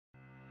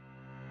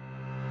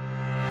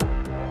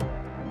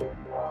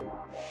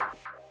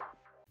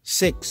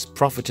6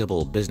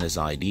 profitable business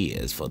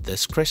ideas for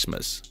this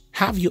Christmas.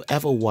 Have you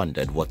ever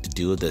wondered what to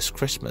do this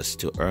Christmas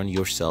to earn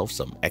yourself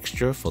some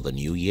extra for the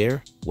new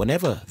year?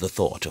 Whenever the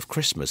thought of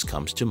Christmas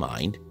comes to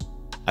mind,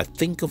 I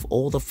think of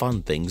all the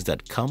fun things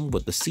that come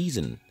with the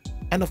season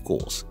and, of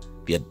course,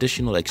 the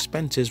additional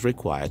expenses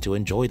required to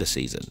enjoy the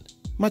season.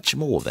 Much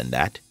more than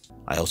that,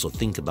 I also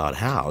think about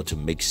how to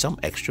make some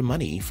extra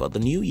money for the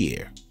new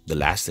year. The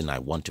last thing I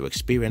want to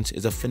experience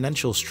is a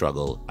financial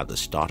struggle at the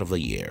start of the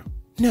year.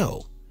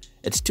 No,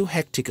 it's too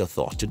hectic a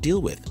thought to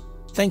deal with.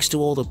 Thanks to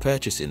all the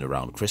purchasing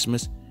around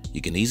Christmas, you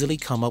can easily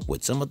come up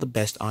with some of the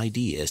best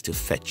ideas to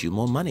fetch you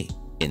more money.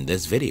 In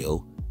this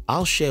video,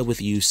 I'll share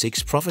with you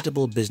 6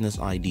 profitable business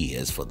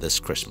ideas for this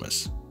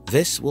Christmas.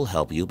 This will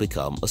help you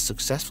become a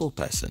successful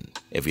person.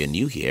 If you're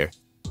new here,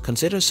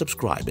 consider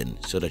subscribing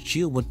so that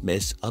you won't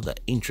miss other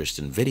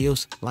interesting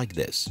videos like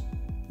this.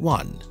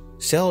 1.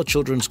 Sell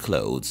children's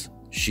clothes,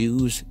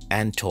 shoes,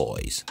 and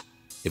toys.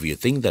 If you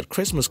think that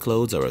Christmas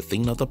clothes are a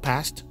thing of the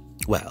past,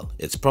 well,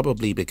 it's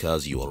probably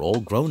because you are all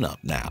grown up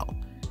now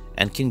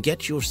and can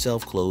get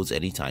yourself clothes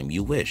anytime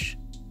you wish.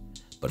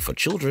 But for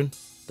children,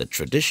 the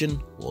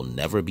tradition will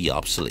never be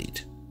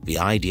obsolete. The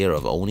idea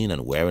of owning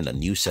and wearing a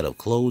new set of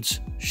clothes,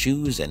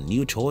 shoes, and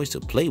new toys to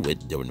play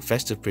with during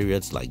festive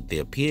periods like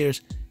their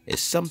peers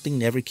is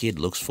something every kid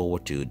looks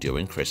forward to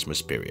during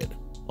Christmas period.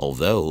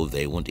 Although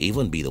they won't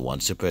even be the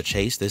ones to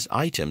purchase these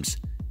items,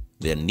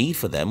 their need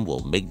for them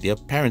will make their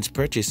parents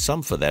purchase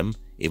some for them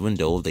even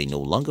though they no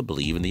longer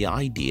believe in the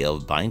idea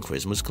of buying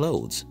Christmas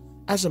clothes.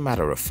 As a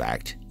matter of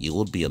fact, you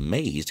will be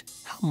amazed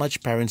how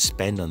much parents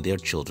spend on their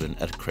children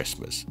at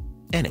Christmas.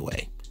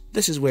 Anyway,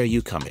 this is where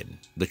you come in.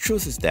 The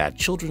truth is that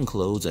children's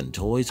clothes and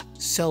toys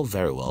sell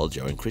very well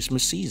during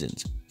Christmas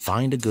seasons.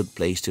 Find a good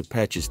place to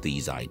purchase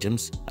these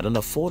items at an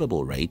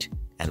affordable rate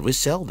and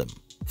resell them.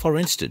 For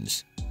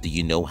instance, do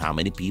you know how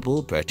many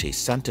people purchase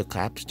Santa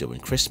caps during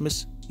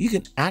Christmas? You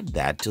can add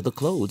that to the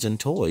clothes and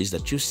toys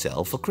that you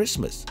sell for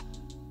Christmas.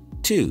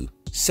 2.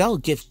 Sell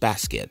gift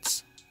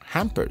baskets,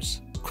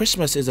 hampers.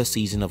 Christmas is a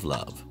season of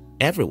love.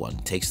 Everyone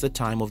takes the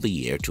time of the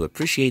year to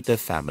appreciate their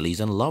families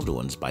and loved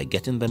ones by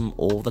getting them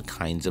all the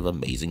kinds of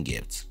amazing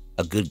gifts.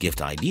 A good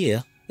gift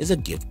idea is a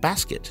gift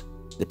basket.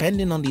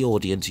 Depending on the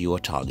audience you are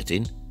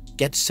targeting,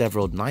 get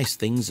several nice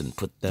things and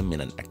put them in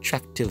an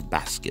attractive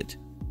basket.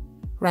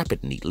 Wrap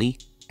it neatly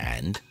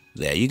and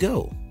there you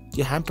go.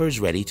 Your hamper is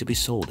ready to be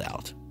sold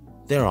out.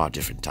 There are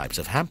different types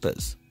of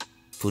hampers: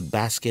 food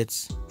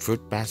baskets,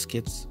 fruit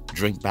baskets,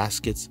 drink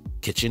baskets,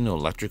 kitchen or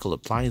electrical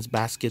appliance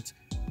baskets,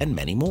 and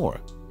many more.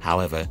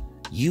 However,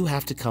 you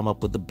have to come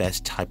up with the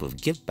best type of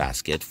gift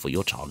basket for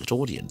your target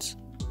audience.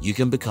 You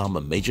can become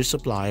a major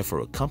supplier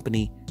for a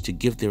company to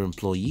give their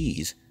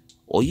employees,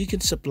 or you can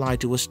supply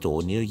to a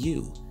store near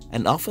you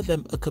and offer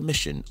them a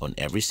commission on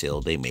every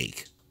sale they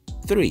make.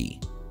 3.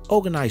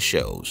 Organize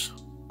shows.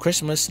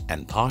 Christmas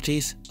and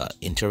parties are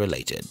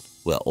interrelated.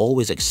 We're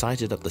always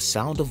excited at the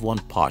sound of one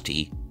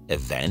party,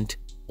 event,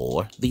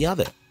 or the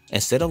other.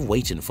 Instead of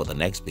waiting for the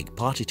next big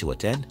party to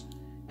attend,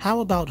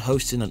 how about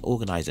hosting and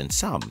organizing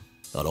some?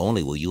 Not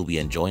only will you be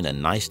enjoying a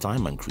nice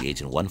time and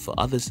creating one for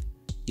others,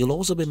 you'll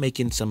also be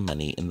making some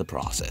money in the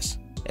process.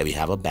 If you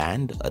have a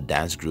band, a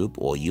dance group,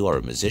 or you are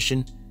a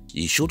musician,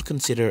 you should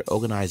consider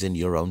organizing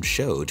your own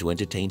show to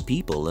entertain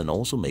people and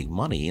also make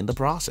money in the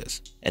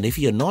process. And if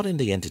you're not in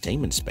the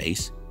entertainment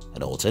space,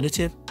 an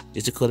alternative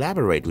is to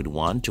collaborate with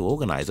one to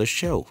organize a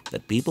show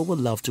that people would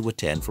love to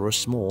attend for a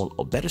small,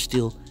 or better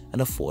still, an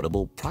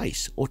affordable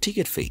price or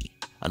ticket fee.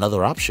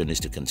 Another option is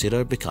to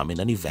consider becoming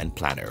an event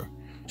planner,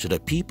 so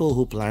that people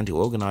who plan to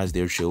organize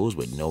their shows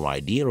with no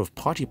idea of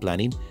party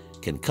planning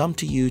can come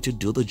to you to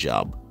do the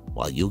job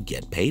while you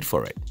get paid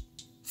for it.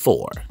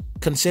 4.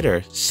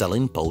 Consider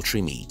selling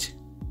poultry meat.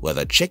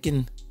 Whether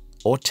chicken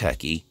or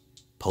turkey,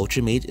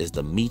 poultry meat is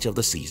the meat of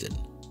the season.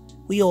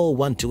 We all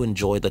want to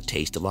enjoy the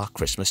taste of our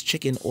Christmas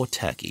chicken or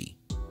turkey.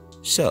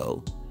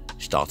 So,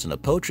 starting a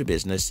poultry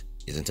business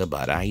isn't a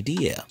bad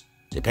idea.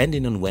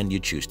 Depending on when you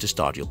choose to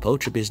start your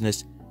poultry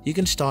business, you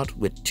can start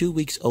with 2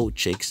 weeks old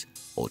chicks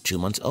or 2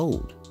 months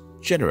old.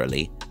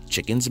 Generally,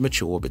 chickens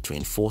mature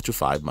between 4 to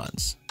 5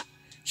 months.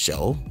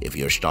 So, if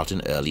you're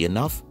starting early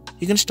enough,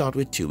 you can start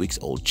with 2 weeks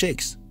old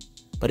chicks.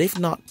 But if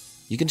not,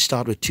 you can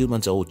start with 2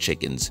 months old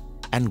chickens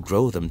and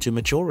grow them to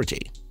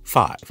maturity.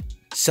 5.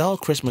 Sell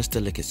Christmas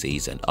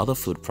delicacies and other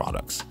food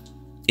products.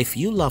 If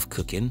you love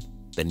cooking,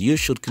 then you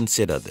should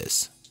consider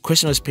this.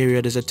 Christmas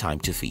period is a time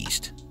to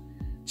feast.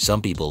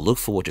 Some people look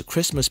forward to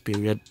Christmas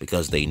period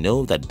because they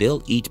know that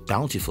they'll eat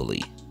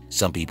bountifully.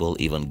 Some people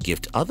even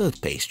gift other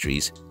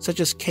pastries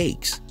such as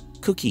cakes,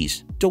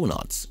 cookies,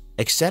 donuts,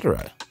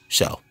 etc.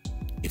 So,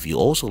 if you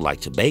also like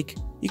to bake,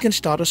 you can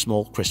start a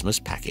small Christmas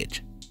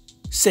package.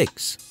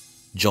 6.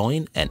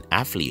 Join an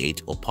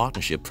affiliate or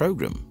partnership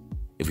program.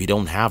 If you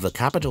don't have the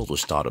capital to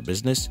start a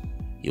business,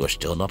 you are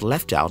still not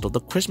left out of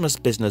the Christmas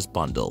business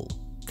bundle.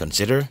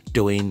 Consider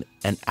doing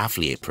an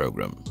affiliate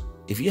program.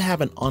 If you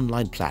have an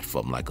online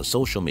platform like a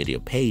social media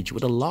page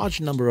with a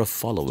large number of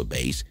follower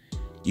base,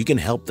 you can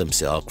help them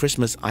sell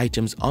Christmas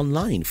items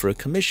online for a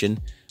commission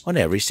on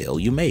every sale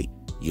you make.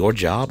 Your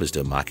job is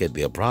to market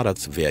their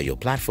products via your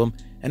platform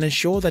and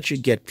ensure that you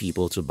get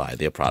people to buy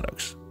their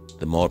products.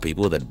 The more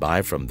people that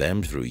buy from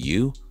them through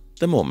you,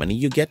 the more money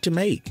you get to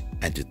make.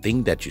 And to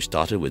think that you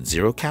started with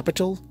zero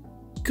capital?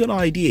 Good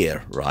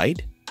idea, right?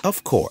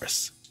 Of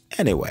course.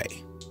 Anyway,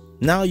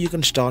 now you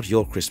can start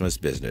your Christmas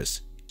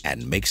business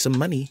and make some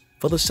money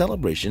for the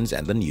celebrations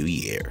and the new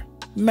year.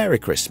 Merry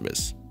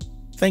Christmas!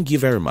 Thank you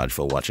very much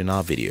for watching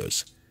our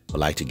videos. We'd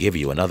like to give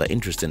you another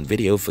interesting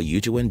video for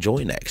you to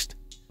enjoy next.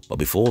 But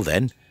before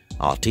then,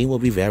 our team will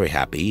be very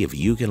happy if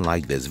you can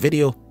like this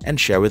video and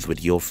share it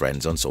with your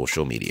friends on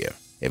social media.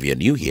 If you're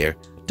new here,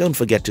 don't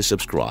forget to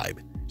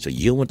subscribe so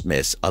you won't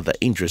miss other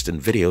interesting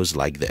videos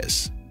like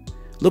this.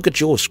 Look at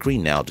your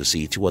screen now to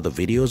see 2 other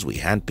videos we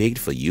handpicked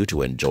for you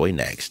to enjoy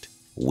next.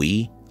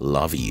 We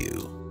love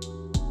you.